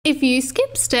If you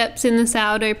skip steps in the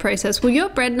sourdough process, will your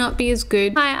bread not be as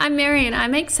good? Hi, I'm Mary and I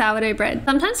make sourdough bread.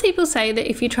 Sometimes people say that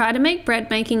if you try to make bread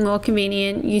making more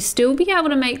convenient, you still be able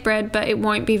to make bread, but it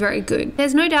won't be very good.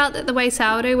 There's no doubt that the way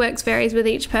sourdough works varies with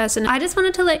each person. I just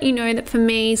wanted to let you know that for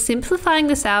me, simplifying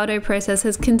the sourdough process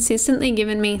has consistently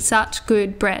given me such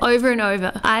good bread over and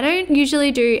over. I don't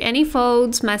usually do any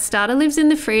folds. My starter lives in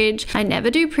the fridge. I never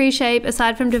do pre-shape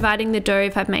aside from dividing the dough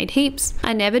if I've made heaps.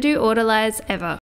 I never do autolyze ever.